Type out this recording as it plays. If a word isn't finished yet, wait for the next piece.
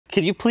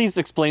Could you please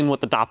explain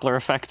what the Doppler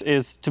effect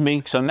is to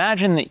me? So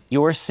imagine that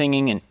you're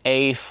singing an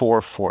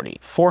A440,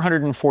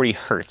 440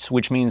 hertz,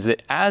 which means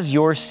that as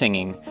you're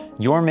singing,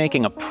 you're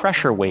making a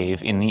pressure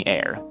wave in the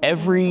air.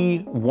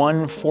 Every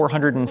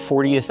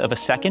 1/440th of a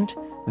second,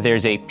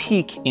 there's a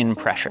peak in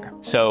pressure.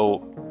 So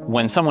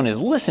when someone is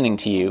listening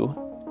to you,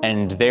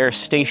 and they're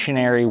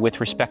stationary with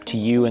respect to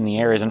you and the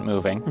air isn't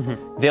moving,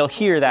 they'll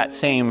hear that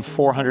same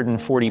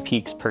 440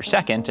 peaks per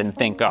second and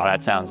think, oh,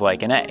 that sounds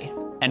like an A.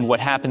 And what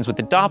happens with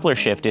the Doppler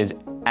shift is,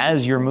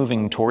 as you're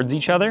moving towards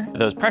each other,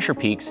 those pressure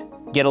peaks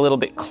get a little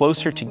bit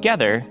closer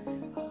together,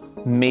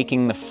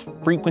 making the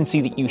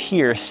frequency that you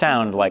hear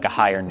sound like a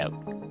higher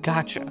note.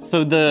 Gotcha.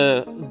 So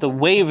the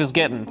wave is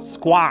getting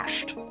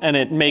squashed, and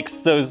it makes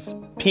those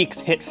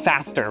peaks hit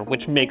faster,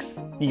 which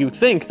makes you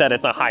think that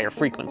it's a higher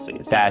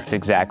frequency. That's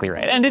exactly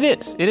right. And it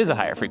is. It is a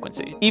higher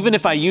frequency. Even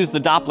if I use the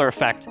Doppler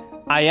effect,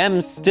 I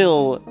am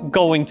still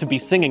going to be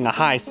singing a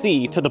high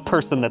C to the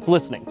person that's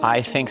listening to me.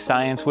 I think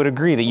science would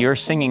agree that you're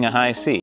singing a high C.